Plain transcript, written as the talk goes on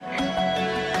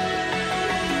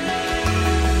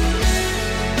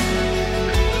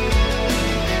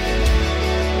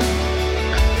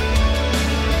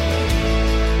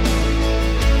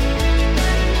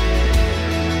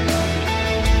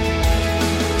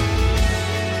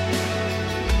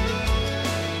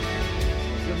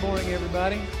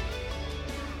everybody.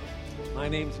 My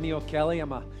name's Neil Kelly.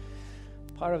 I'm a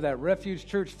part of that Refuge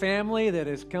Church family that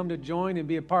has come to join and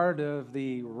be a part of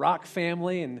the Rock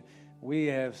family, and we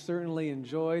have certainly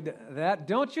enjoyed that.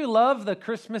 Don't you love the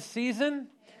Christmas season?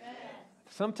 Yes.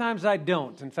 Sometimes I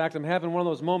don't. In fact, I'm having one of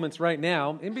those moments right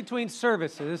now. In between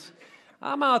services,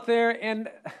 I'm out there, and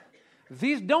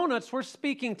these donuts were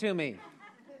speaking to me.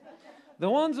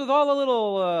 The ones with all the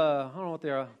little, I don't know what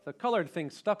they are, the colored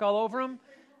things stuck all over them.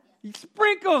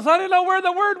 Sprinkles. I didn't know where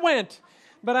the word went.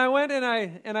 But I went and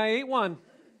I ate one.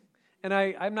 And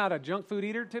I'm not a junk food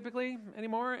eater typically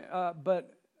anymore,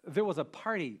 but there was a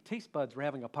party. Taste buds were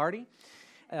having a party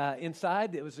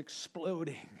inside. It was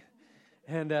exploding.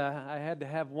 And I had to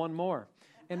have one more.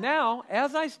 And now,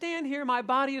 as I stand here, my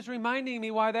body is reminding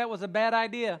me why that was a bad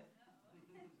idea.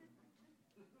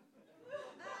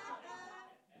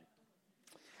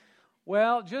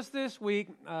 Well, just this week,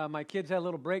 my kids had a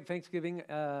little break, Thanksgiving,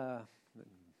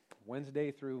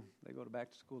 Wednesday through, they go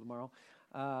back to school tomorrow.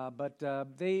 But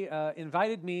they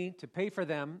invited me to pay for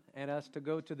them and us to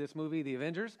go to this movie, The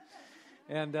Avengers.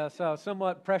 And so I was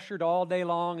somewhat pressured all day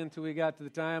long until we got to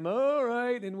the time, all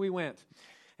right, and we went.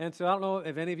 And so I don't know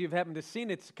if any of you have happened to see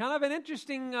it. It's kind of an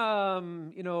interesting,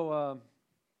 it was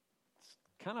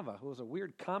a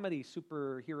weird comedy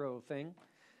superhero thing,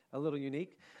 a little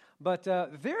unique. But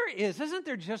isn't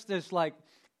there just this like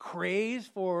craze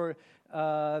for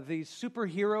these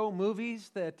superhero movies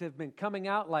that have been coming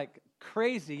out like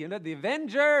crazy? You know, the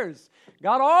Avengers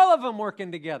got all of them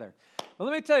working together. Well,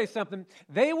 let me tell you something.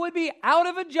 They would be out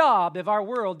of a job if our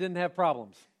world didn't have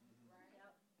problems.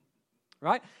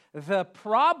 Right? The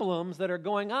problems that are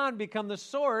going on become the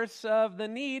source of the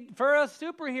need for a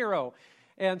superhero.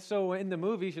 And so in the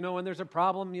movies, when there's a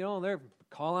problem, they're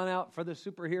calling out for the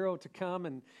superhero to come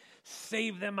and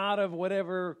save them out of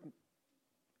whatever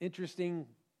interesting,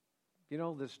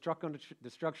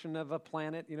 destruction of a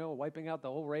planet, wiping out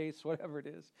the whole race, whatever it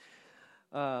is.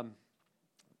 The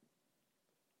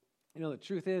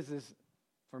truth is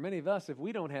for many of us, if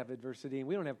we don't have adversity and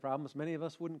we don't have problems, many of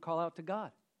us wouldn't call out to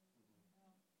God.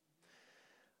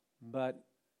 But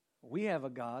we have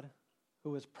a God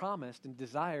who has promised and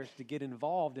desires to get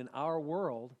involved in our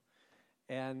world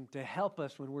and to help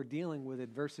us when we're dealing with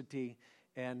adversity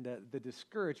and the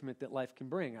discouragement that life can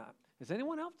bring. Has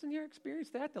anyone else in here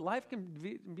experienced that? That life can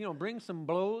bring some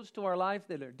blows to our life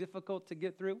that are difficult to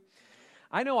get through?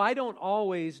 I know I don't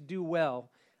always do well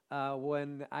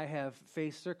when I have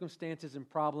faced circumstances and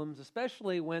problems,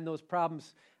 especially when those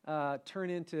problems turn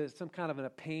into some kind of a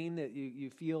pain that you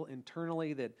feel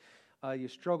internally that you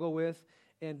struggle with.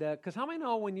 And because how many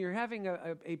know when you're having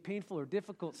a painful or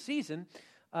difficult season,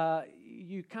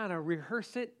 you kind of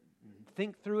rehearse it,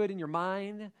 think through it in your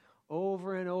mind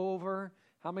over and over.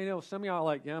 How many know? Some of y'all are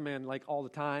like, yeah, man, like all the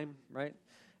time, right?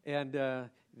 And the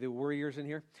worriers in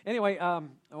here. Anyway, I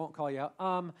won't call you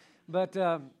out. But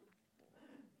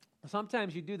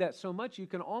sometimes you do that so much, you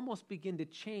can almost begin to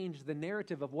change the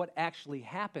narrative of what actually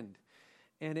happened.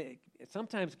 And it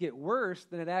sometimes get worse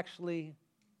than it actually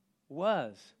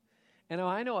was. And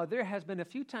I know there has been a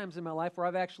few times in my life where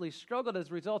I've actually struggled as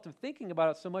a result of thinking about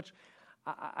it so much.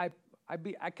 I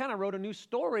kind of wrote a new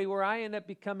story where I end up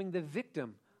becoming the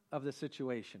victim of the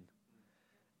situation.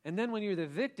 And then when you're the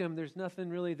victim, there's nothing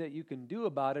really that you can do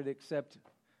about it except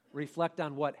reflect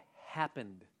on what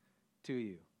happened to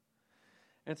you.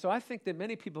 And so I think that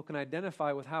many people can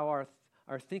identify with how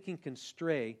our thinking can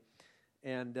stray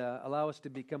and allow us to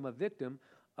become a victim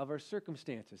of our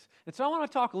circumstances. And so I want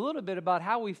to talk a little bit about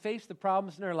how we face the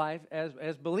problems in our life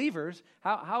as believers,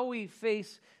 how we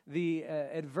face the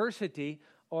adversity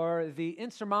or the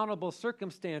insurmountable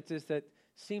circumstances that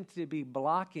seem to be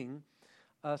blocking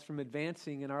us from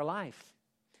advancing in our life.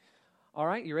 All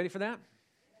right, you ready for that?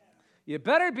 You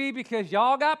better be, because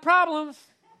y'all got problems.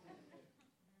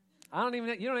 You don't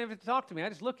even have to talk to me. I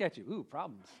just look at you. Ooh,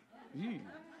 problems.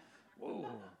 Whoa.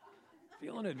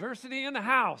 Feeling adversity in the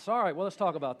house. All right, well, let's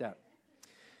talk about that.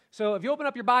 So if you open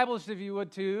up your Bibles, if you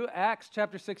would, to Acts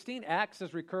chapter 16. Acts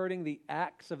is recording the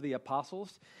Acts of the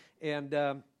Apostles.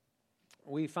 And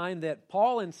we find that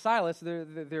Paul and Silas,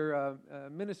 they're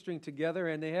ministering together,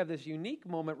 and they have this unique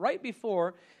moment right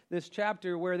before this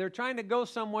chapter where they're trying to go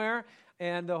somewhere,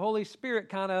 and the Holy Spirit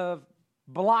kind of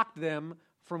blocked them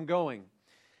from going.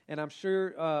 And I'm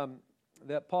sure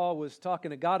that Paul was talking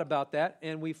to God about that,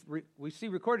 and we see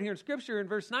recorded here in Scripture in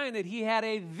verse 9 that he had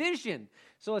a vision.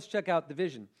 So let's check out the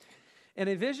vision. And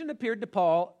a vision appeared to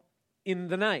Paul in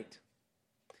the night,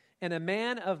 and a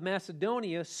man of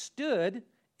Macedonia stood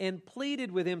and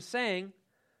pleaded with him, saying,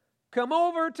 "Come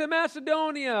over to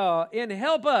Macedonia and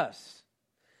help us."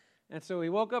 And so he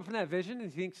woke up from that vision and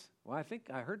he thinks, Well, I think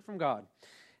I heard from God.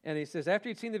 And he says, after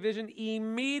he'd seen the vision,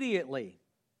 immediately,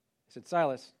 he said,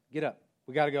 Silas, get up.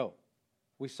 We got to go.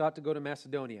 We sought to go to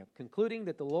Macedonia, concluding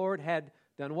that the Lord had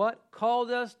done what?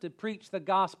 Called us to preach the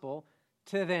gospel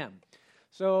to them.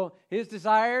 So his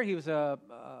desire, he was the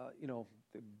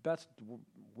best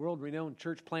world-renowned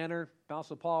church planner.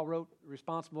 Apostle Paul wrote,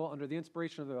 responsible under the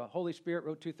inspiration of the Holy Spirit,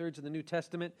 wrote 2/3 of the New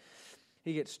Testament.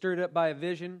 He gets stirred up by a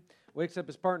vision, wakes up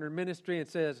his partner in ministry and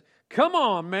says, come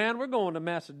on, man, we're going to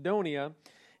Macedonia,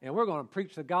 and we're going to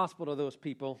preach the gospel to those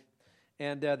people.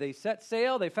 And they set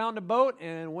sail, they found a boat,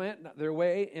 and went their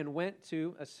way and went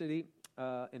to a city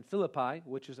in Philippi,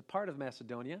 which is a part of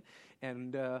Macedonia.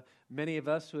 And many of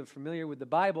us who are familiar with the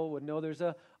Bible would know there's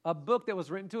a book that was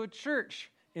written to a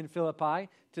church in Philippi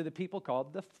to the people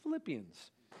called the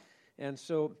Philippians. And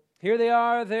so here they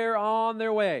are, they're on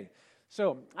their way.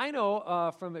 So I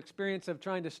know from experience of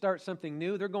trying to start something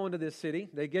new, they're going to this city.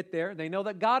 They get there. They know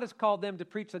that God has called them to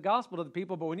preach the gospel to the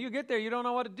people, but when you get there, you don't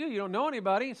know what to do. You don't know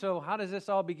anybody. So how does this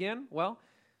all begin? Well,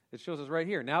 it shows us right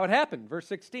here. Now it happened, verse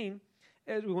 16,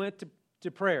 as we went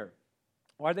to prayer.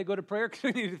 Why did they go to prayer? Because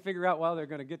they needed to figure out how they're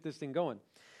going to get this thing going.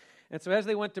 And so as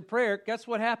they went to prayer, guess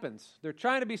what happens? They're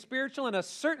trying to be spiritual, and a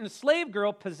certain slave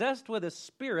girl possessed with a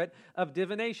spirit of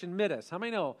divination met us. How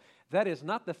many know that is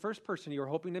not the first person you're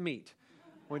hoping to meet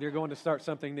when you're going to start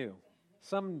something new?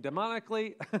 Some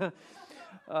demonically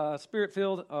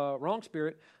spirit-filled, wrong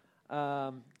spirit,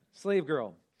 slave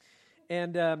girl.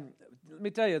 And let me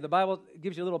tell you, the Bible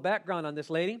gives you a little background on this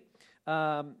lady.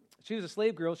 She was a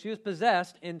slave girl. She was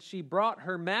possessed, and she brought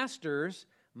her masters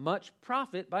much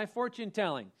profit by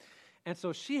fortune-telling. And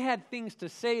so she had things to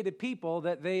say to people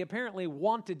that they apparently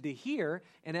wanted to hear,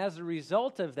 and as a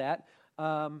result of that,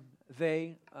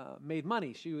 they made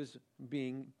money. She was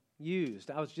being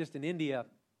used. I was just in India,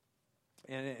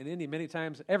 and in India, many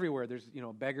times, everywhere, there's,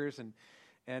 beggars,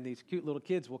 and these cute little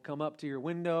kids will come up to your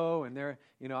window, and they're,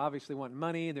 obviously wanting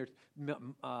money, and they're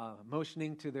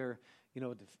motioning to their,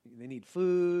 they need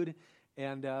food.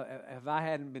 And if I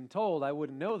hadn't been told, I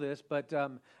wouldn't know this, but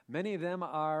many of them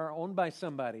are owned by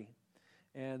somebody,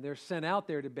 and they're sent out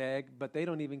there to beg, but they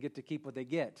don't even get to keep what they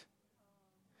get.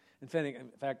 In fact,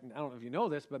 I don't know if you know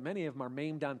this, but many of them are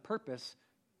maimed on purpose,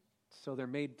 so they're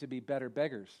made to be better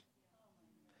beggars.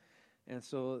 And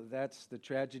so that's the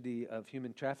tragedy of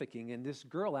human trafficking. And this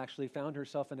girl actually found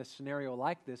herself in a scenario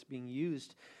like this, being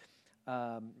used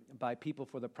by people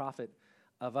for the profit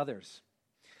of others.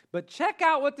 But check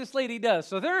out what this lady does.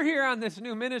 So they're here on this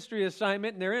new ministry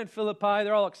assignment, and they're in Philippi.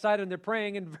 They're all excited, and they're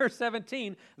praying. In verse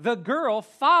 17, the girl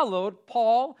followed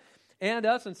Paul and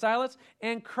us and Silas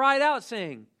and cried out,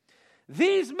 saying,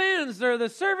 these men are the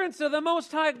servants of the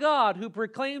Most High God who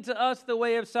proclaim to us the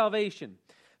way of salvation.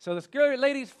 So this girl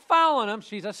lady's following him.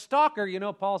 She's a stalker.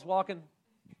 Paul's walking.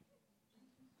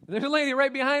 There's a lady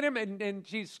right behind him, and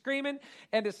she's screaming.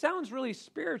 And it sounds really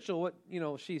spiritual what,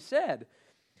 she said.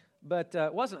 But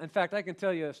it wasn't. In fact, I can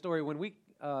tell you a story. When we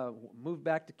moved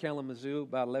back to Kalamazoo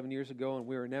about 11 years ago, and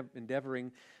we were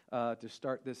endeavoring to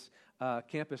start this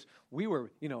campus, we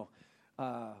were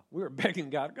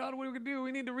begging God, what are we going to do?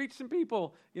 We need to reach some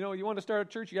people. You want to start a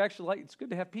church, it's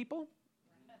good to have people.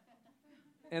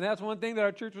 And that's one thing that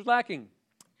our church was lacking,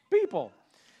 people.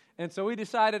 And so we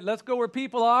decided, let's go where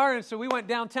people are. And so we went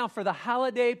downtown for the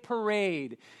holiday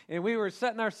parade. And we were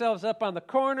setting ourselves up on the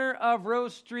corner of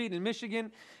Rose Street in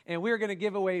Michigan. And we were going to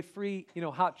give away free,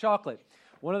 hot chocolate.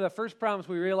 One of the first problems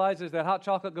we realized is that hot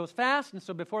chocolate goes fast. And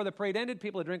so before the parade ended,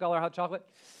 people would drink all our hot chocolate.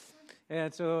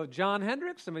 And so John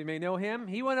Hendricks, some of you may know him,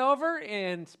 he went over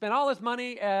and spent all his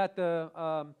money at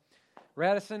the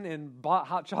Radisson and bought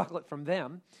hot chocolate from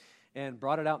them and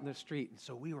brought it out in the street. And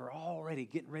so we were already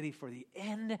getting ready for the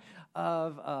end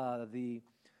of the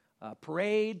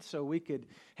parade so we could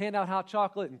hand out hot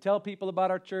chocolate and tell people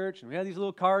about our church. And we had these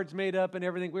little cards made up and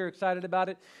everything. We were excited about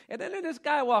it. And then this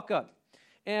guy walked up.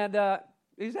 And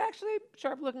he's actually a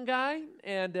sharp-looking guy.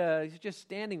 And he's just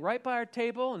standing right by our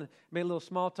table and made a little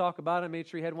small talk about it. Made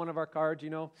sure he had one of our cards,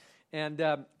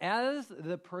 And as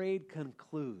the parade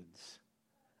concludes,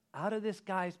 out of this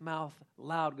guy's mouth,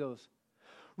 loud goes,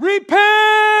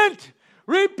 repent!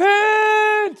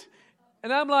 Repent!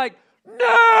 And I'm like,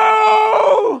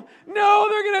 no! No,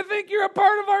 they're going to think you're a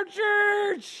part of our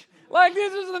church. Like,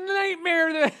 this is a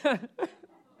nightmare.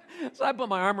 So I put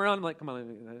my arm around him, like, come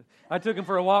on. I took him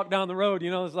for a walk down the road.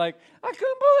 It's like, I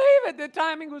couldn't believe it. The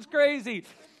timing was crazy.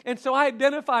 And so I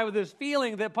identify with this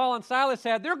feeling that Paul and Silas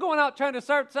had. They're going out trying to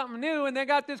start something new, and they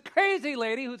got this crazy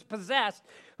lady who's possessed,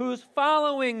 who's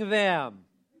following them.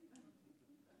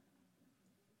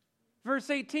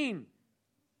 Verse 18,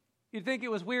 you'd think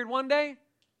it was weird one day,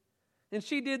 and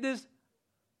she did this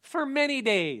for many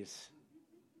days.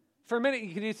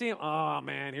 Can you see him? Oh,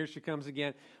 man, here she comes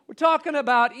again. We're talking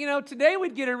about, today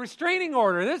we'd get a restraining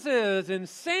order. This is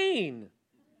insane.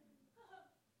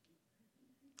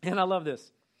 And I love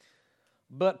this.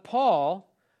 But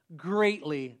Paul,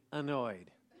 greatly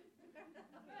annoyed.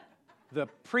 The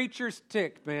preacher's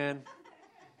ticked, man.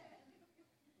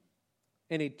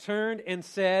 And he turned and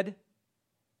said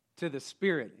to the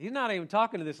Spirit. He's not even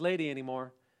talking to this lady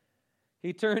anymore.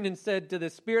 He turned and said to the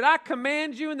Spirit, I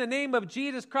command you in the name of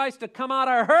Jesus Christ to come out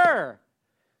of her.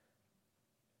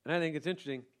 And I think it's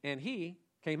interesting. And he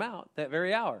came out that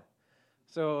very hour.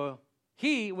 So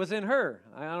he was in her.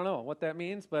 I don't know what that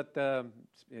means, but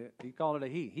he called it a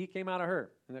he. He came out of her.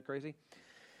 Isn't that crazy?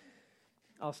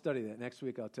 I'll study that. Next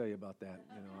week I'll tell you about that.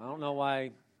 I don't know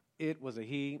why it was a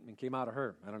he and came out of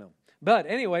her. I don't know. But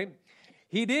anyway,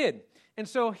 he did. And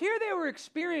so here they were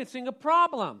experiencing a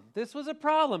problem. This was a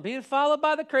problem, being followed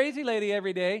by the crazy lady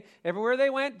every day. Everywhere they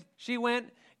went, she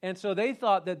went. And so they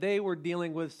thought that they were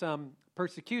dealing with some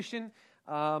persecution.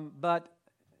 But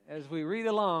as we read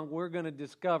along, we're going to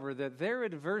discover that their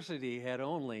adversity had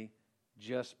only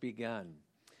just begun.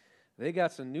 They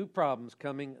got some new problems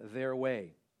coming their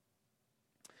way.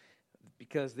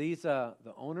 Because these, the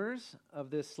owners of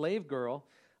this slave girl,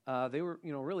 they were,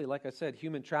 really, like I said,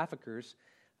 human traffickers.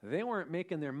 They weren't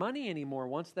making their money anymore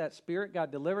once that spirit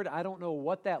got delivered. I don't know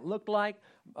what that looked like.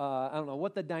 I don't know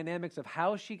what the dynamics of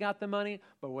how she got the money,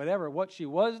 but what she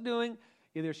was doing,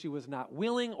 either she was not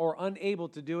willing or unable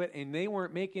to do it, and they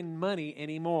weren't making money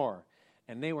anymore.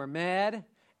 And they were mad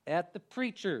at the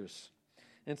preachers.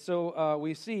 And so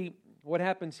we see what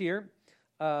happens here.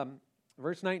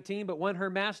 Verse 19, but when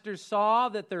her masters saw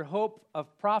that their hope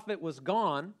of profit was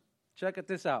gone, check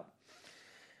this out.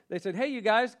 They said, hey, you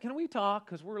guys, can we talk?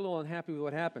 Because we're a little unhappy with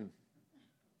what happened.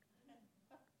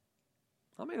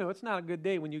 I mean, it's not a good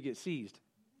day when you get seized.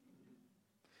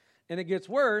 And it gets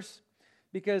worse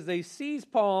because they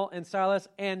seized Paul and Silas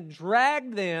and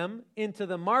dragged them into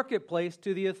the marketplace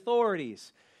to the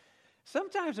authorities.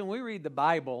 Sometimes when we read the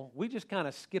Bible, we just kind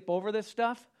of skip over this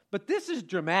stuff. But this is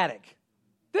dramatic.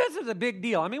 This is a big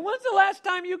deal. I mean, when's the last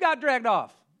time you got dragged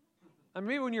off? I mean,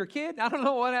 maybe when you were a kid, I don't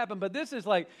know what happened, but this is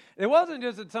like, it wasn't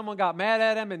just that someone got mad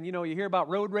at him and, you hear about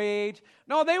road rage.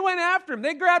 No, they went after him.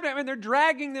 They grabbed him and they're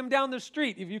dragging them down the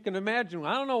street, if you can imagine.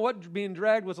 I don't know what being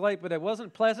dragged was like, but it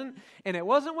wasn't pleasant, and it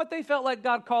wasn't what they felt like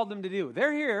God called them to do.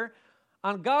 They're here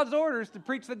on God's orders to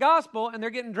preach the gospel, and they're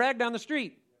getting dragged down the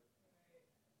street.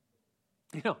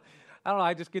 I don't know,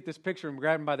 I just get this picture of them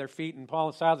grabbing by their feet, and Paul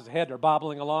and Silas' head are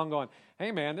bobbling along going,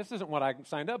 hey, man, this isn't what I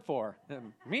signed up for.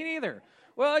 Me neither.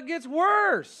 Well, it gets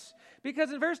worse,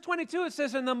 because in verse 22 it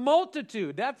says, and the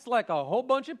multitude, that's like a whole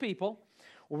bunch of people,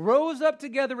 rose up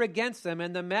together against them,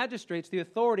 and the magistrates, the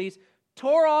authorities,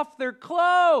 tore off their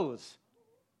clothes.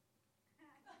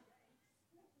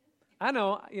 I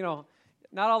know,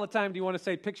 not all the time do you want to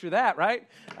say picture that, right?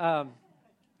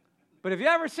 But have you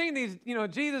ever seen these,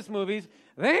 Jesus movies?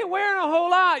 They ain't wearing a whole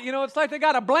lot. It's like they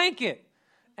got a blanket.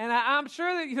 And I'm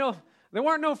sure that, there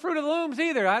weren't no Fruit of the Looms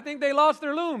either. I think they lost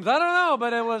their looms. I don't know,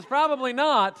 but it was probably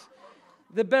not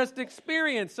the best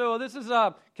experience. So this is,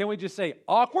 can we just say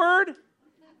awkward?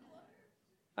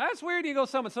 That's weird. You go,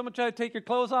 someone try to take your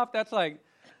clothes off. That's like,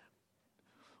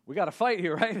 we got to fight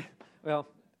here, right? Well,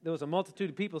 there was a multitude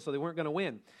of people, so they weren't going to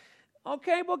win.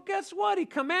 Okay, well, guess what? He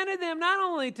commanded them not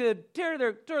only to tear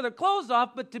their clothes off,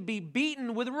 but to be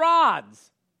beaten with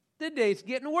rods. The day's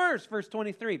getting worse, verse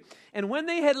 23. And when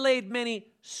they had laid many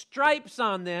stripes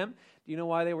on them, do you know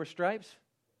why they were stripes?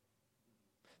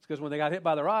 It's because when they got hit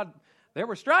by the rod, there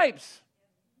were stripes.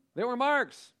 There were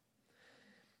marks.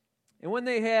 And when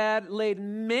they had laid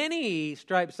many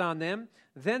stripes on them,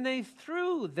 then they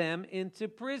threw them into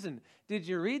prison. Did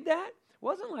you read that? It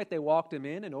wasn't like they walked them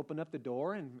in and opened up the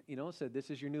door and, said,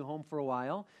 this is your new home for a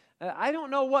while. I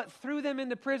don't know what threw them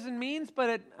into prison means,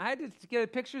 but I had to get a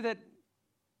picture that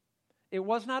it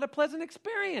was not a pleasant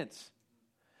experience.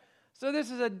 So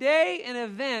this is a day, an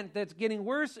event that's getting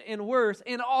worse and worse,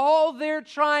 and all they're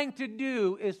trying to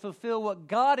do is fulfill what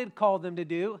God had called them to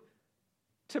do,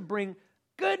 to bring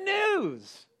good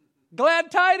news,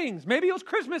 glad tidings. Maybe it was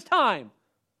Christmas time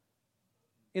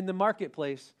in the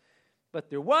marketplace, but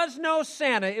there was no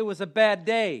Santa. It was a bad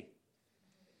day.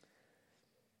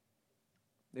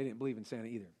 They didn't believe in Santa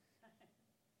either.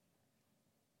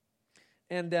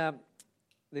 And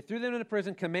they threw them into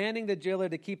prison, commanding the jailer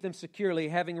to keep them securely,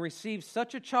 having received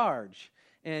such a charge.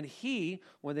 And he,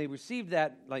 when they received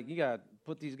that, like, you got to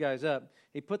put these guys up,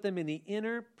 he put them in the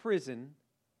inner prison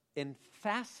and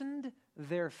fastened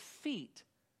their feet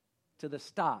to the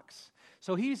stocks.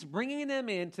 So he's bringing them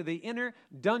into the inner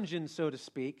dungeon, so to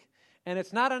speak, And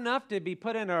it's not enough to be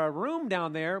put in a room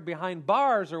down there behind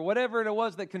bars or whatever it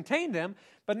was that contained them,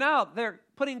 but now they're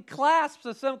putting clasps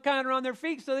of some kind around their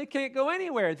feet so they can't go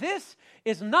anywhere. This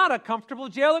is not a comfortable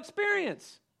jail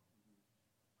experience.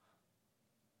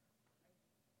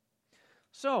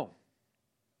 So,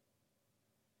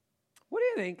 what do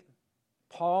you think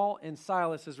Paul and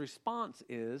Silas's response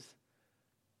is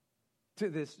to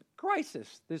this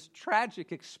crisis, this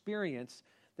tragic experience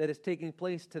that is taking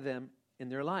place to them in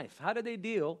their life? How did they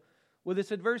deal with this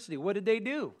adversity? What did they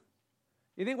do?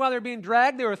 You think while they were being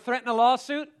dragged, they were threatening a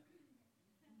lawsuit?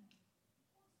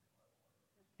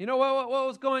 You know what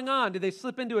was going on? Did they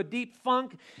slip into a deep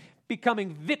funk, becoming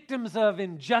victims of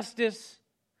injustice?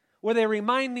 Were they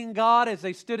reminding God as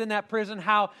they stood in that prison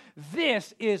how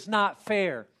this is not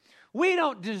fair? We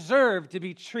don't deserve to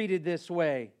be treated this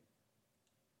way.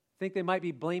 Think they might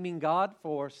be blaming God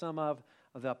for some of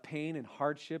the pain and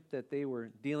hardship that they were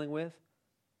dealing with?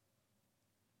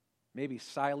 Maybe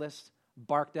Silas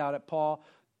barked out at Paul,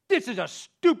 "This is a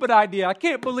stupid idea. I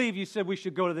can't believe you said we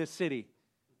should go to this city."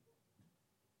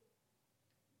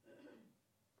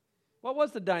 What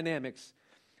was the dynamics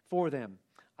for them?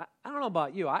 I don't know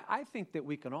about you. I think that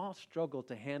we can all struggle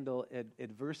to handle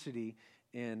adversity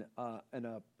in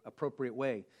an appropriate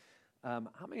way.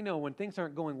 How many know when things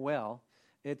aren't going well,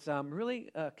 it's really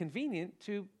convenient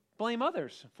to blame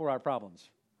others for our problems,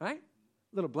 right?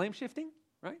 A little blame shifting,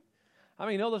 right? How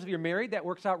many know those of you who are married, that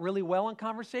works out really well in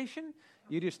conversation?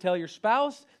 You just tell your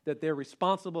spouse that they're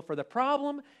responsible for the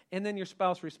problem, and then your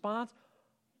spouse responds,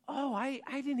 "Oh, I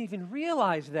didn't even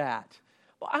realize that.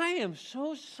 Well, I am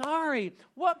so sorry.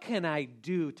 What can I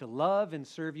do to love and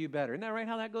serve you better?" Isn't that right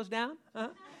how that goes down?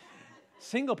 Huh?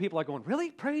 Single people are going,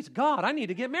 "Really? Praise God, I need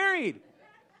to get married."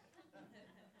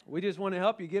 We just want to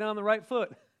help you get on the right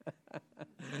foot.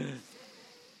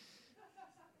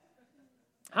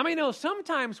 How many know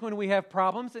sometimes when we have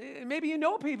problems, maybe you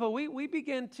know people, we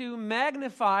begin to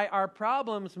magnify our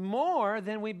problems more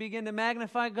than we begin to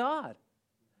magnify God.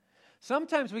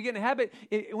 Sometimes we get in a habit,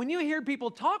 when you hear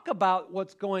people talk about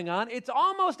what's going on, it's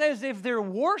almost as if they're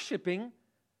worshiping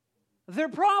their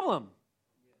problem.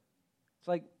 It's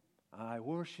like, "I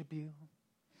worship you,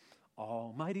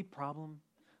 almighty problem,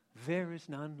 there is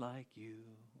none like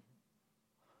you."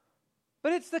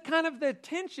 But it's the kind of the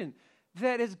attention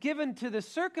that is given to the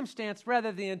circumstance rather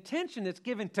than the attention that's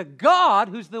given to God,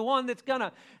 who's the one that's going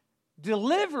to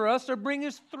deliver us or bring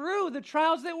us through the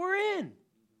trials that we're in.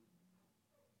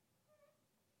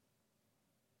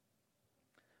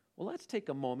 Well, let's take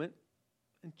a moment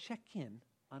and check in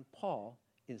on Paul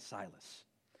and Silas.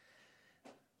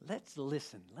 Let's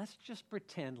listen. Let's just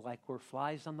pretend like we're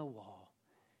flies on the wall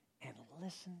and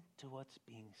listen to what's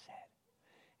being said.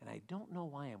 And I don't know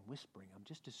why I'm whispering. I'm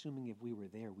just assuming if we were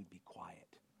there, we'd be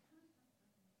quiet.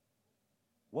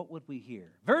 What would we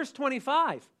hear? Verse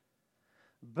 25.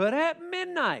 But at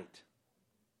midnight,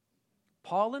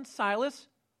 Paul and Silas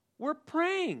were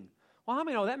praying. Well, how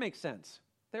many know that makes sense?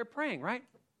 They're praying, right?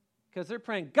 Because they're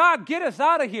praying, "God, get us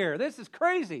out of here. This is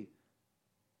crazy."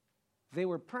 They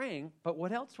were praying, but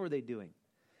what else were they doing?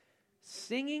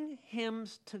 Singing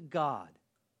hymns to God.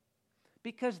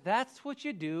 Because that's what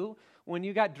you do when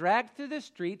you got dragged through the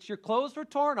streets, your clothes were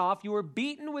torn off, you were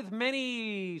beaten with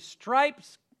many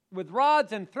stripes with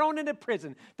rods and thrown into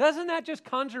prison. Doesn't that just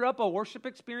conjure up a worship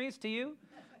experience to you?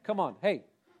 Come on, hey,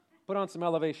 put on some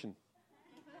elevation.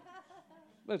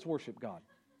 Let's worship God.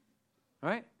 All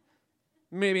right?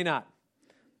 Maybe not.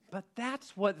 But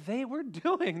that's what they were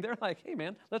doing. They're like, "Hey,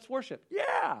 man, let's worship."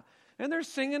 Yeah. And they're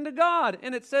singing to God.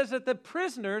 And it says that the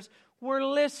prisoners were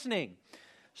listening.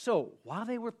 So while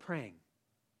they were praying,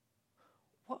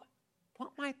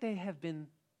 what might they have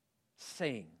been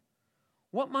saying?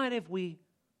 What might have we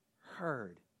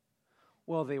heard?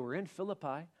 Well, they were in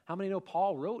Philippi. How many know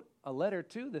Paul wrote a letter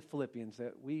to the Philippians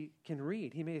that we can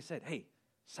read? He may have said, "Hey,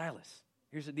 Silas,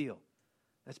 here's the deal.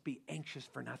 Let's be anxious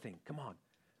for nothing. Come on.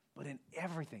 But in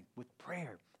everything, with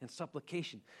prayer and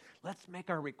supplication, let's make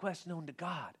our requests known to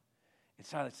God." And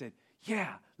Silas said,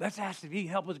 "Yeah, let's ask if he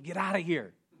help us get out of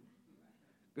here.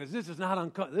 Because this is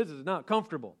not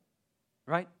comfortable."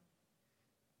 Right?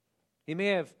 He may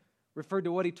have referred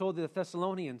to what he told the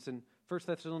Thessalonians in 1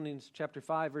 Thessalonians chapter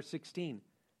 5, verse 16.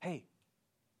 "Hey,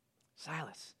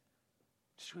 Silas,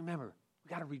 just remember, we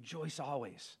got to rejoice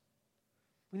always.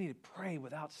 We need to pray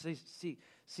without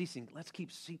ceasing. Let's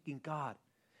keep seeking God.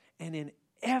 And in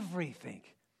everything,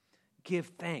 give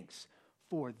thanks,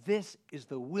 for this is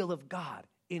the will of God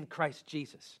in Christ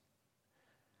Jesus."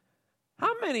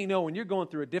 How many know when you're going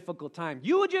through a difficult time,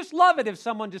 you would just love it if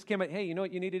someone just came and, "Hey, you know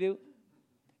what you need to do?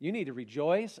 You need to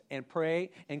rejoice and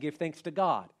pray and give thanks to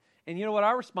God." And you know what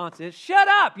our response is? Shut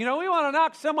up! We want to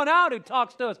knock someone out who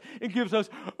talks to us and gives us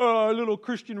a little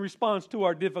Christian response to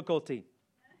our difficulty.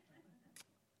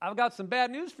 I've got some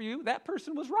bad news for you. That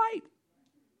person was right.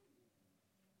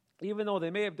 Even though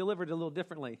they may have delivered it a little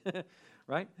differently.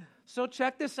 Right? So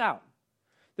check this out.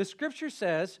 The Scripture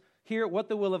says here what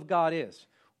the will of God is.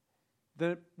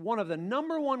 One of the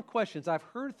number one questions I've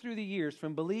heard through the years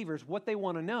from believers, what they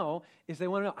want to know is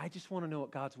I just want to know what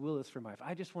God's will is for my life.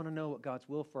 I just want to know what God's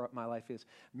will for my life is.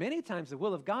 Many times the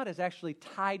will of God is actually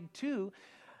tied to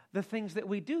the things that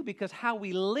we do, because how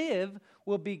we live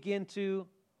will begin to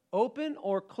open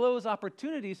or close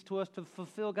opportunities to us to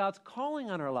fulfill God's calling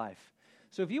on our life.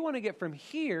 So if you want to get from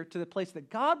here to the place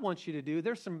that God wants you to do,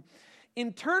 there's some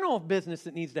internal business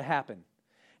that needs to happen.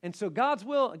 And so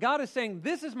God is saying,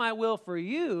 this is my will for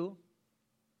you.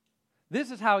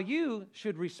 This is how you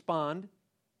should respond.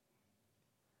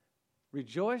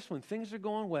 Rejoice when things are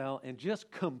going well, and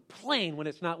just complain when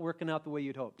it's not working out the way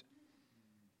you'd hoped.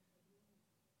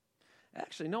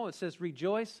 Actually, no, it says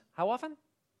rejoice. How often?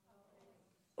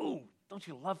 Ooh, don't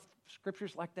you love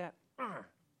scriptures like that?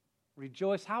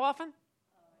 Rejoice how often?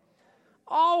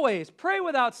 Always. Pray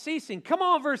without ceasing. Come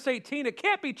on, verse 18. It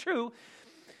can't be true.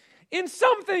 In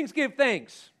some things, give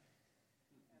thanks.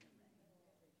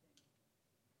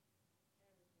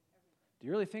 Do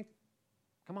you really think,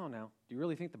 come on now, do you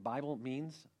really think the Bible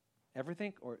means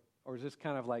everything? Or is this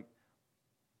kind of like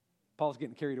Paul's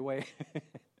getting carried away?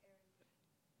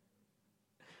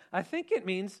 I think it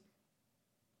means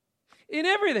in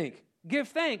everything, give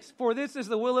thanks, for this is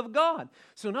the will of God.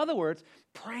 So in other words,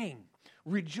 praying,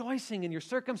 rejoicing in your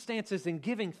circumstances and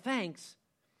giving thanks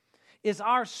is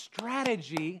our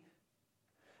strategy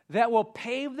that will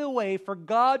pave the way for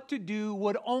God to do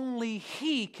what only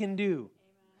He can do.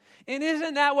 Amen. And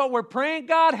isn't that what we're praying?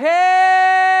 God,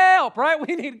 help! Right?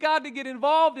 We need God to get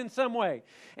involved in some way.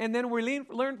 And then we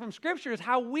learn from Scripture is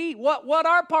how what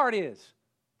our part is.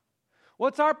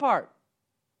 What's our part?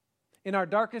 In our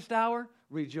darkest hour,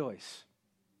 rejoice.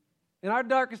 In our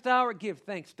darkest hour, give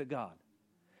thanks to God.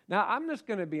 Now, I'm just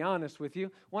going to be honest with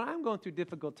you. When I'm going through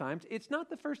difficult times, it's not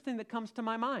the first thing that comes to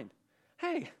my mind.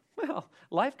 Hey, well,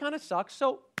 life kind of sucks,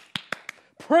 so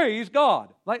praise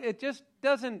God. Like, it just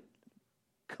doesn't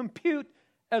compute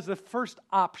as the first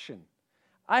option.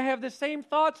 I have the same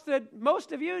thoughts that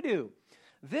most of you do.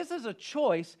 This is a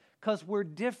choice because we're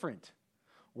different.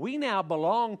 We now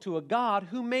belong to a God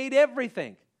who made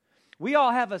everything. We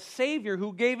all have a Savior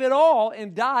who gave it all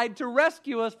and died to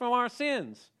rescue us from our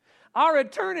sins. Our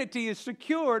eternity is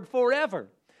secured forever.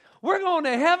 We're going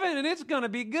to heaven and it's going to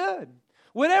be good.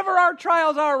 Whatever our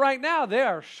trials are right now, they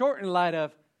are short in light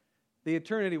of the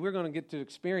eternity we're going to get to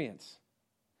experience.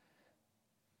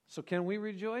 So can we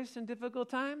rejoice in difficult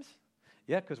times?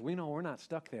 Yeah, because we know we're not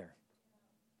stuck there.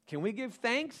 Can we give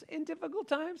thanks in difficult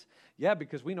times? Yeah,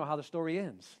 because we know how the story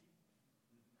ends.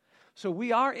 So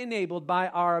we are enabled by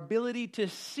our ability to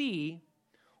see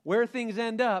where things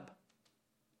end up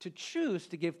to choose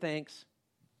to give thanks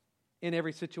in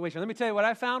every situation. Let me tell you what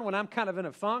I found when I'm kind of in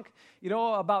a funk,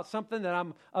 about something that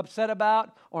I'm upset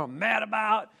about, or I'm mad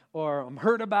about, or I'm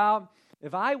hurt about.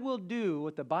 If I will do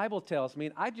what the Bible tells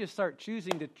me, I just start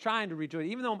trying to rejoice,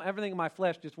 even though everything in my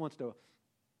flesh just wants to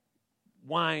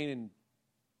whine and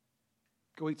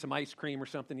go eat some ice cream or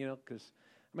something, because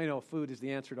food is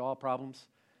the answer to all problems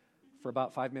for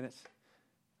about 5 minutes.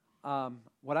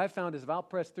 What I've found is if I'll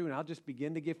press through and I'll just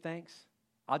begin to give thanks,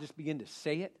 I'll just begin to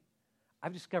say it,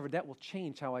 I've discovered that will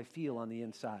change how I feel on the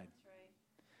inside. That's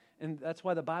right. And that's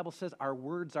why the Bible says our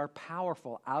words are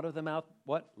powerful. Out of the mouth,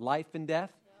 what? Life and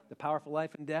death. Yep. The powerful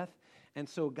life and death. And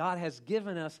so God has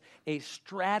given us a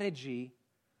strategy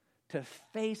to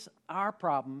face our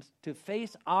problems, to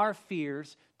face our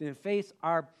fears, to face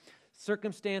our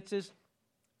circumstances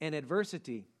and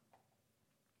adversity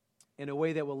in a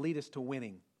way that will lead us to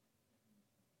winning.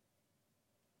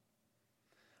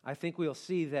 I think we'll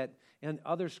see that in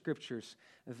other scriptures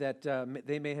that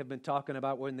they may have been talking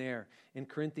about when they're in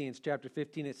Corinthians chapter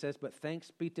 15, it says, "But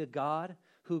thanks be to God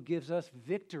who gives us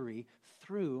victory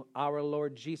through our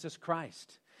Lord Jesus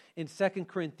Christ." In 2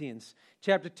 Corinthians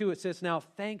chapter 2, it says, "Now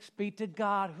thanks be to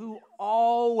God who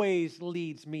always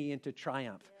leads me into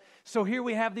triumph." So here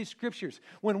we have these scriptures.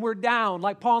 When we're down,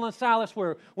 like Paul and Silas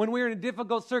were, when we're in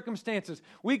difficult circumstances,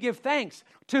 we give thanks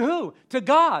to who? To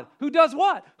God, who does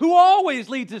what? Who always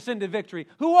leads us into victory,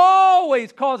 who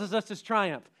always causes us to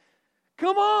triumph.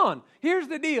 Come on, here's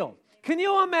the deal. Can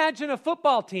you imagine a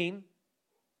football team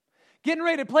getting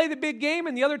ready to play the big game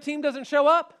and the other team doesn't show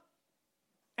up?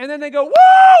 And then they go,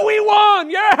 "Woo, we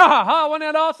won! Yeah! Wasn't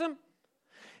that awesome?"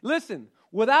 Listen,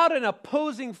 without an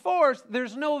opposing force,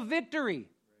 there's no victory.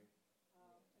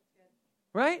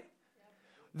 right?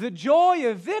 The joy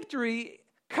of victory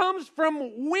comes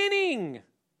from winning.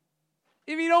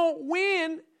 If you don't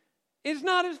win, it's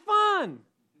not as fun.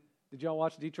 Did y'all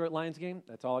watch the Detroit Lions game?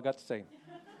 That's all I got to say.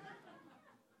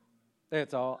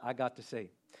 That's all I got to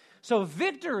say. So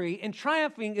victory and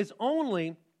triumphing is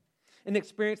only an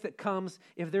experience that comes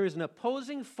if there is an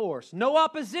opposing force. No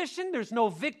opposition, there's no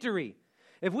victory.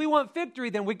 If we want victory,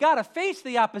 then we got to face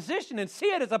the opposition and see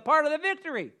it as a part of the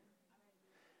victory.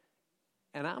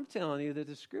 And I'm telling you that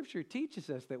the Scripture teaches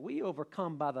us that we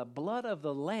overcome by the blood of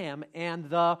the Lamb and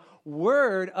the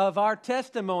word of our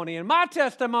testimony. And my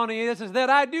testimony is that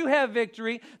I do have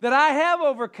victory, that I have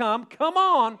overcome. Come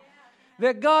on.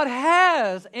 That God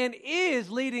has and is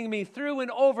leading me through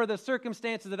and over the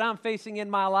circumstances that I'm facing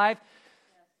in my life.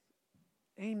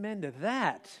 Amen to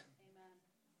that.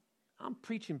 I'm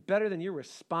preaching better than you're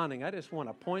responding. I just want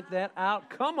to point that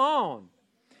out. Come on.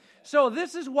 So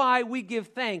this is why we give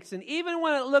thanks. And even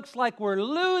when it looks like we're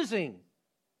losing,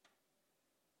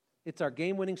 it's our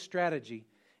game-winning strategy,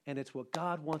 and it's what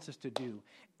God wants us to do.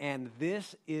 And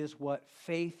this is what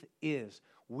faith is.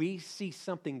 We see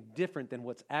something different than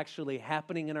what's actually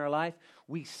happening in our life.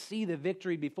 We see the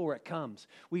victory before it comes.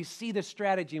 We see the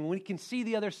strategy. And when we can see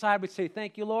the other side, we say,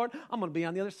 thank you, Lord. I'm going to be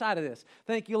on the other side of this.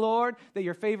 Thank you, Lord, that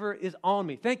your favor is on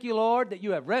me. Thank you, Lord, that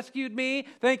you have rescued me.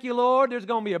 Thank you, Lord, there's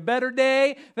going to be a better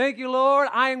day. Thank you, Lord,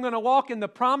 I am going to walk in the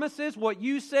promises. What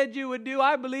you said you would do,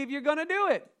 I believe you're going to do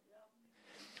it.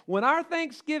 When our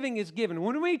thanksgiving is given,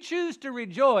 when we choose to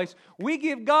rejoice, we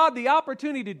give God the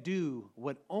opportunity to do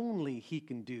what only He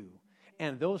can do.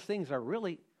 And those things are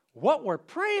really what we're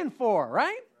praying for,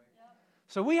 right?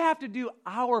 So we have to do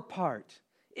our part.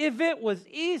 If it was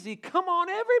easy, come on,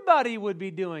 everybody would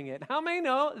be doing it. How many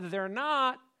know they're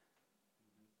not?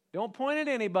 Don't point at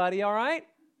anybody, all right?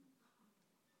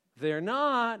 They're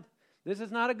not. This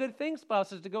is not a good thing,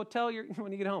 spouses, to go tell your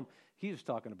when you get home. He was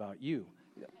talking about you.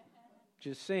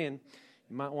 Just saying,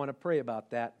 you might want to pray about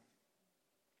that.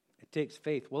 It takes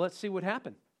faith. Well, let's see what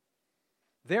happened.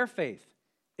 Their faith,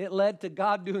 it led to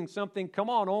God doing something,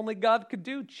 come on, only God could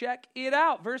do. Check it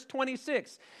out. Verse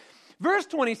 26. Verse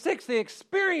 26, they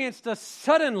experienced a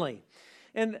suddenly.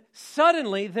 And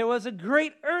suddenly there was a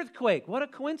great earthquake. What a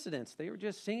coincidence. They were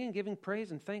just singing, giving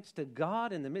praise and thanks to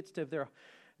God in the midst of their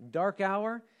dark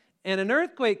hour. And an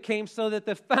earthquake came so that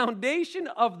the foundation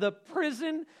of the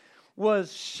prison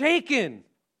was shaken.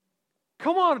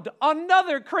 Come on,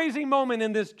 another crazy moment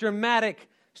in this dramatic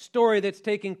story that's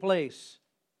taking place.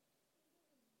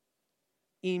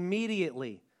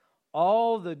 Immediately,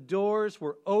 all the doors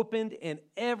were opened and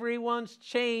everyone's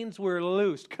chains were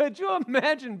loosed. Could you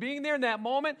imagine being there in that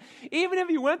moment? Even if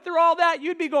you went through all that,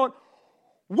 you'd be going,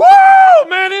 whoa,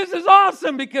 man, this is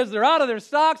awesome, because they're out of their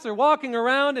socks, they're walking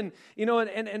around, and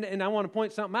I want to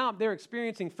point something out. They're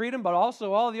experiencing freedom, but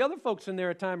also all the other folks in there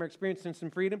at time are experiencing some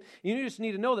freedom. You just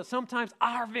need to know that sometimes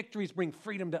our victories bring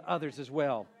freedom to others as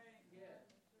well.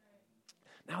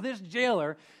 Now, this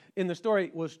jailer in the story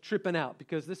was tripping out,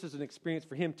 because this is an experience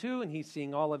for him too, and he's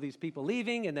seeing all of these people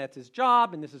leaving, and that's his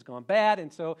job, and this has gone bad,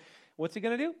 and so what's he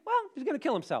going to do? Well, he's going to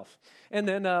kill himself. And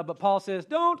then, but Paul says,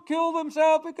 don't kill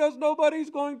himself, because nobody's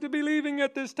going to be leaving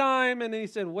at this time. And he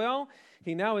said, well,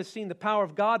 he now has seen the power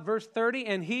of God. Verse 30,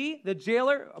 and he, the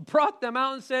jailer, brought them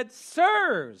out and said,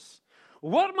 sirs,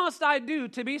 what must I do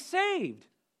to be saved?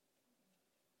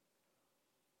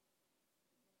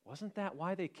 Wasn't that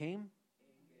why they came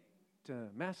to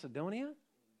Macedonia?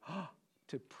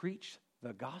 To preach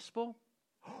the gospel?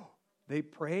 They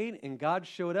prayed and God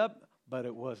showed up. But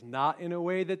it was not in a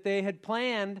way that they had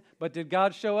planned. But did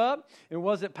God show up? And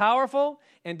was it powerful?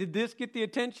 And did this get the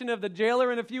attention of the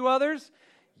jailer and a few others?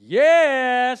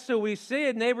 Yes. So we see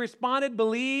it. And they responded,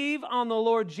 believe on the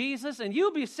Lord Jesus, and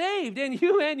you'll be saved, and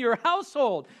you and your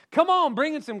household. Come on,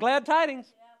 bringing some glad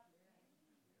tidings.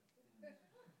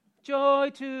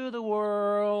 Joy to the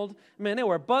world. Man, they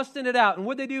were busting it out. And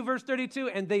what did they do? Verse 32,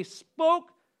 and they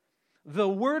spoke the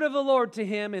word of the Lord to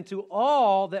him and to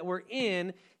all that were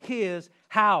in his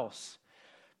house.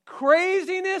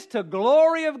 Craziness to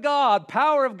glory of God,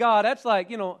 power of God. That's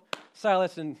like,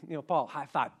 Silas and Paul, high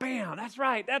five. Bam, that's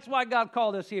right. That's why God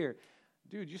called us here.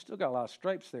 Dude, you still got a lot of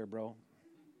stripes there, bro.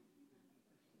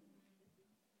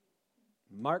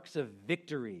 Marks of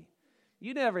victory.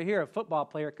 You never hear a football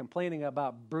player complaining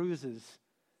about bruises.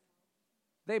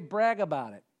 They brag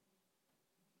about it.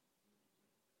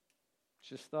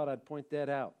 Just thought I'd point that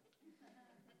out.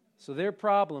 So their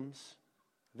problems,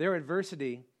 their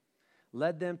adversity,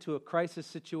 led them to a crisis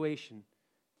situation,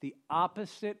 the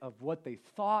opposite of what they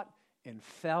thought and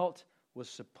felt was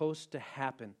supposed to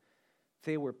happen.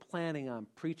 They were planning on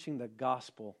preaching the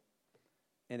gospel,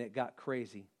 and it got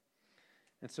crazy.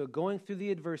 And so going through the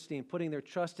adversity and putting their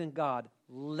trust in God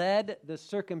led the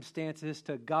circumstances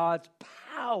to God's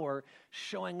power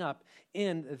showing up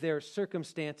in their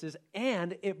circumstances.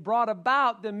 And it brought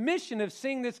about the mission of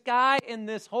seeing this guy and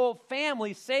this whole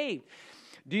family saved.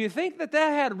 Do you think that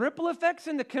had ripple effects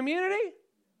in the community?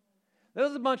 There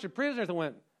was a bunch of prisoners that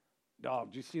went,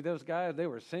 dog, did you see those guys? They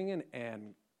were singing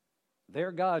and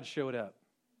their God showed up.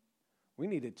 We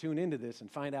need to tune into this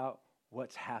and find out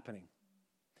what's happening.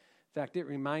 In fact, it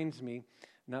reminds me,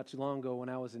 not too long ago when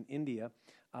I was in India,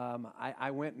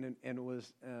 I went and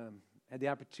was had the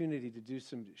opportunity to do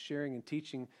some sharing and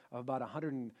teaching of about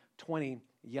 120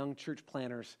 young church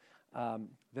planners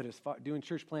that is doing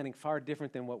church planting far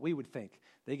different than what we would think.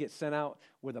 They get sent out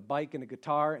with a bike and a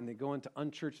guitar, and they go into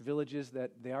unchurched villages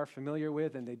that they are familiar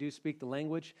with, and they do speak the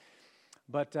language.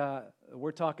 But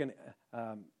we're talking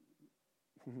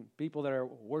people that are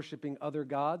worshiping other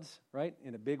gods, right,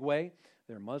 in a big way.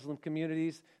 There are Muslim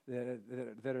communities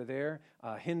that are there,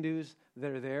 Hindus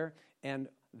that are there, and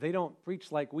they don't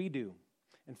preach like we do.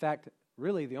 In fact,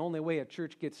 really, the only way a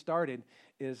church gets started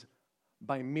is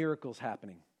by miracles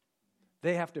happening.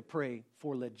 They have to pray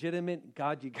for legitimate,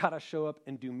 God, you got to show up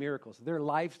and do miracles. Their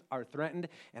lives are threatened,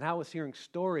 and I was hearing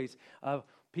stories of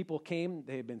people came,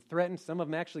 they had been threatened. Some of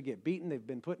them actually get beaten. They've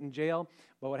been put in jail.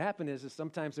 But what happened is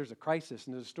sometimes there's a crisis.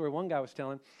 And there's a story one guy was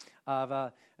telling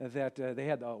of that they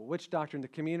had a witch doctor in the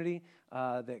community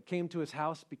that came to his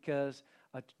house because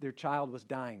their child was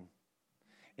dying.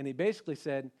 And he basically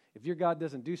said, if your God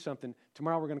doesn't do something,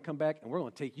 tomorrow we're going to come back and we're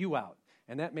going to take you out.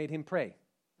 And that made him pray.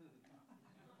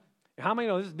 How many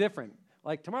know this is different?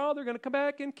 Like, tomorrow they're going to come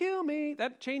back and kill me.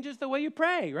 That changes the way you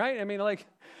pray, right? I mean, like,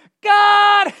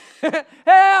 God,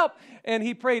 help! And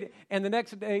he prayed. And the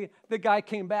next day, the guy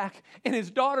came back, and his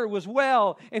daughter was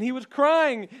well, and he was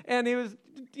crying, and he was,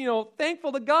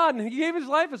 thankful to God. And he gave his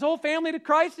life, his whole family to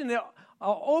Christ, and it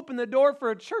opened the door for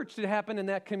a church to happen in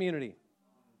that community.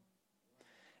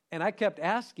 And I kept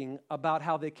asking about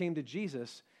how they came to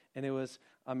Jesus, and it was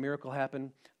a miracle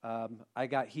happened. I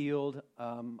got healed.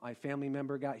 My family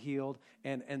member got healed.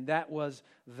 And that was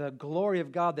the glory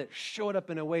of God that showed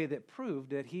up in a way that proved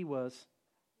that he was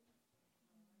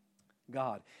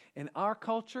God. In our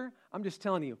culture, I'm just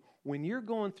telling you, when you're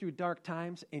going through dark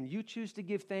times and you choose to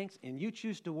give thanks and you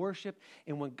choose to worship,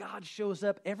 and when God shows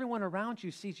up, everyone around you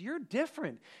sees you're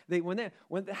different.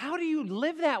 How do you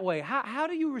live that way? How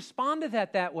do you respond to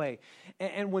that way?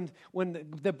 And when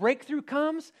the breakthrough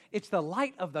comes, it's the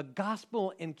light of the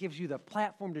gospel and gives you the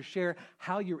platform to share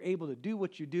how you're able to do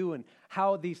what you do and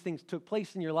how these things took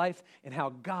place in your life and how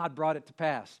God brought it to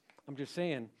pass. I'm just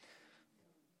saying,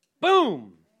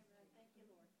 boom!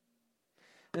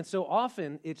 And so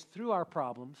often it's through our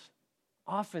problems,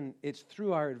 often it's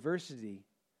through our adversity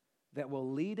that will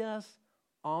lead us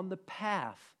on the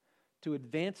path to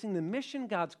advancing the mission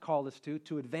God's called us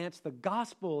to advance the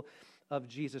gospel of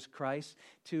Jesus Christ,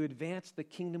 to advance the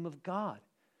kingdom of God.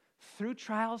 Through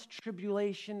trials,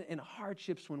 tribulation, and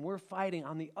hardships when we're fighting,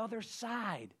 on the other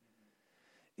side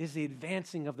is the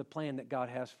advancing of the plan that God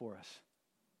has for us.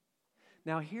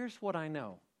 Now, here's what I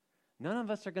know. None of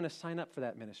us are going to sign up for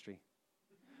that ministry.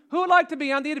 Who would like to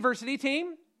be on the adversity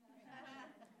team?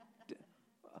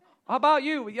 How about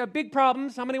you? You have big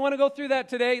problems. How many want to go through that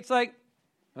today? It's like,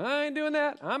 I ain't doing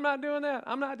that. I'm not doing that.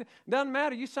 Doesn't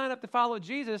matter. You sign up to follow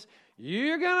Jesus,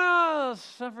 you're going to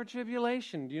suffer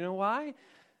tribulation. Do you know why?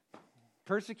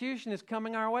 Persecution is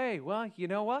coming our way. Well, you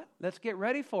know what? Let's get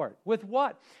ready for it. With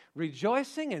what?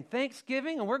 Rejoicing and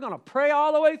thanksgiving, and we're going to pray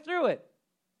all the way through it.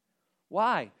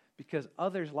 Why? Because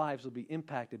others' lives will be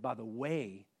impacted by the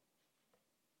way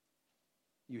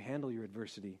you handle your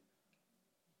adversity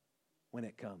when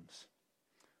it comes.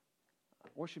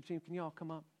 Worship team, can you all come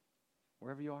up?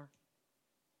 Wherever you are.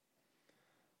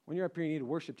 When you're up here, you need a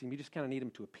worship team. You just kind of need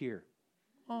them to appear.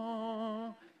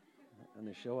 Aww. And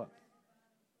they show up.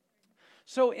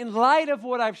 So in light of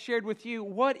what I've shared with you,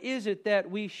 what is it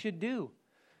that we should do?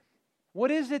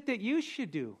 What is it that you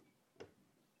should do?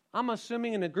 I'm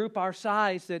assuming in a group our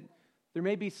size that there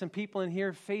may be some people in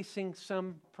here facing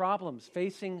some problems,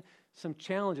 facing some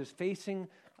challenges, facing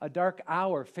a dark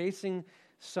hour, facing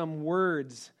some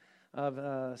words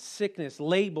of sickness,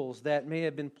 labels that may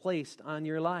have been placed on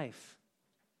your life.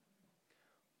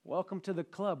 Welcome to the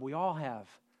club. We all have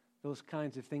those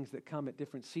kinds of things that come at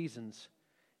different seasons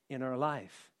in our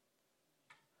life.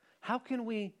 How can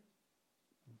we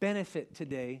benefit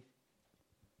today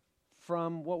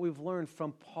from what we've learned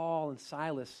from Paul and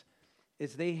Silas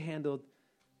as they handled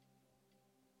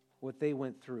what they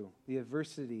went through, the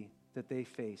adversity that they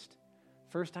faced?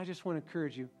 First, I just want to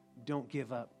encourage you, don't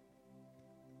give up.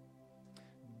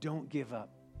 Don't give up.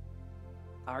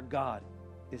 Our God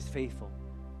is faithful.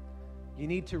 You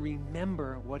need to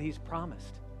remember what He's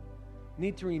promised. You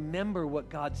need to remember what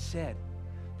God said.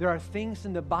 There are things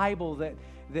in the Bible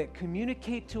that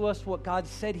communicate to us what God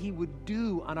said He would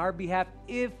do on our behalf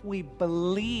if we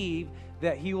believe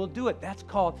that He will do it. That's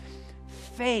called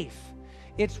faith.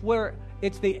 It's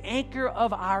the anchor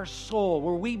of our soul,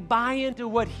 where we buy into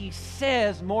what He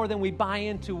says more than we buy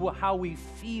into how we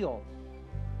feel.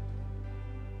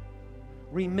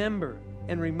 Remember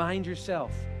and remind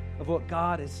yourself of what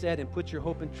God has said and put your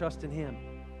hope and trust in Him.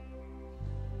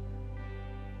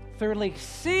 Thirdly,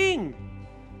 sing.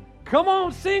 Come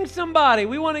on, sing somebody.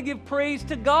 We want to give praise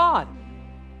to God.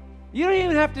 You don't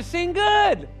even have to sing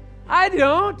good. I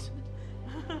don't.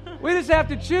 We just have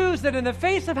to choose that in the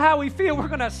face of how we feel, we're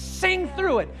going to sing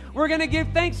through it. We're going to give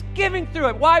thanksgiving through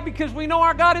it. Why? Because we know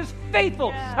our God is faithful.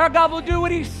 Yeah. Our God will do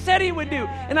what He said He would do.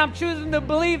 And I'm choosing to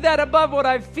believe that above what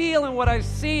I feel and what I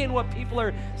see and what people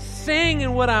are saying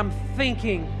and what I'm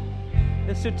thinking.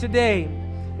 And so today,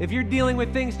 if you're dealing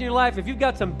with things in your life, if you've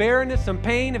got some barrenness, some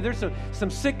pain, if there's some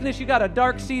sickness, you got a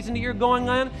dark season that you're going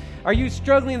on, are you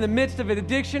struggling in the midst of an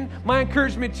addiction? My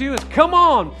encouragement to you is, come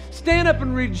on, stand up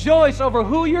and rejoice over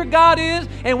who your God is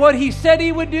and what He said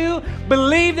He would do.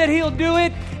 Believe that He'll do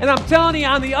it. And I'm telling you,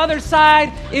 on the other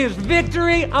side is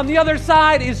victory. On the other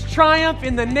side is triumph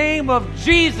in the name of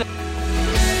Jesus.